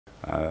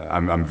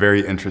I'm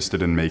very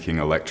interested in making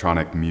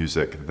electronic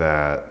music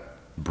that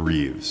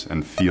breathes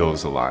and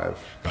feels alive.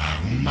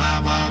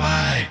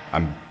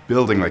 I'm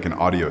building like an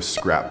audio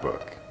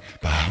scrapbook.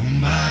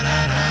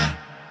 I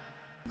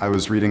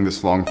was reading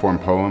this long-form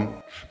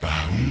poem.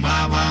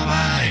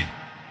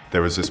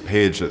 There was this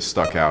page that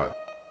stuck out.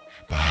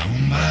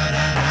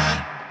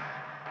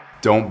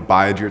 Don't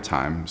bide your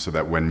time so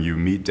that when you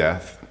meet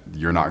death,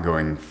 you're not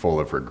going full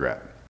of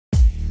regret.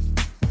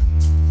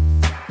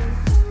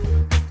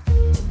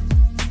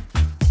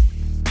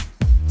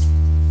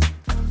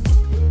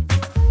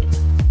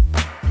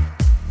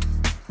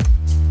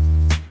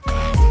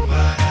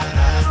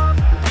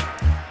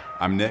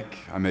 I'm Nick.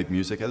 I make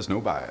music as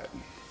Nobide.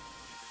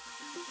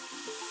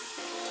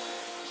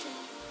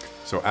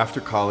 So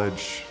after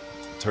college,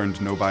 turned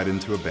Nobide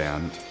into a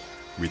band.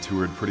 We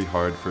toured pretty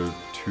hard for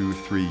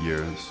 2-3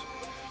 years.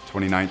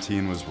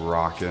 2019 was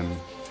rockin',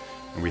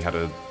 and we had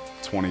a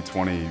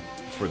 2020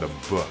 for the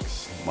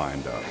books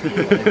lined up.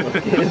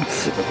 Okay,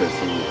 so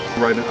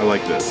right, I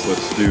like this.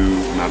 Let's do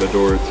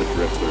Matador to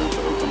Drifter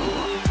to open the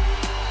door.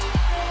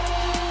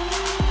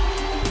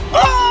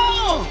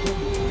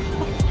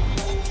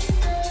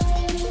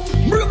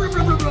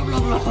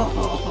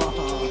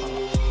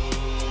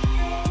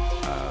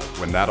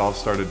 When that all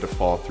started to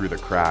fall through the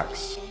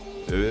cracks,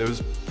 it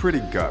was pretty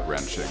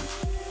gut-wrenching.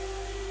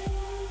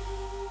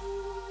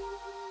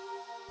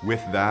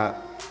 With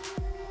that,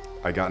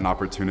 I got an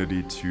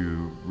opportunity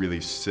to really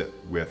sit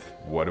with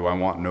what do I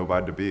want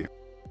Nobide to be.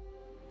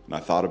 And I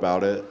thought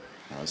about it,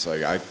 and I was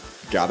like, I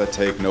gotta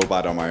take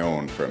Nobide on my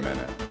own for a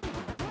minute.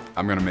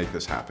 I'm gonna make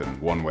this happen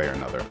one way or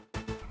another.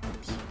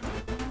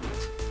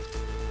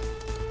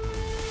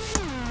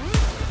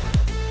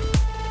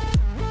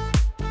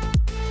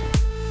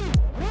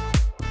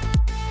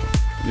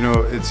 You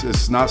know,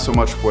 it's not so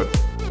much what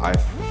I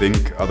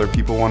think other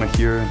people want to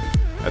hear.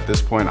 At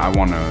this point, I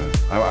want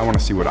to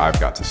see what I've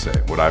got to say,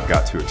 what I've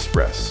got to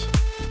express.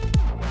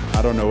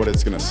 I don't know what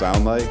it's going to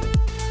sound like,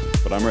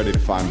 but I'm ready to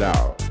find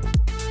out.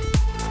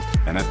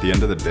 And at the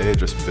end of the day,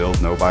 just build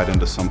Nobide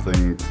into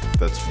something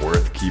that's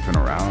worth keeping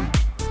around.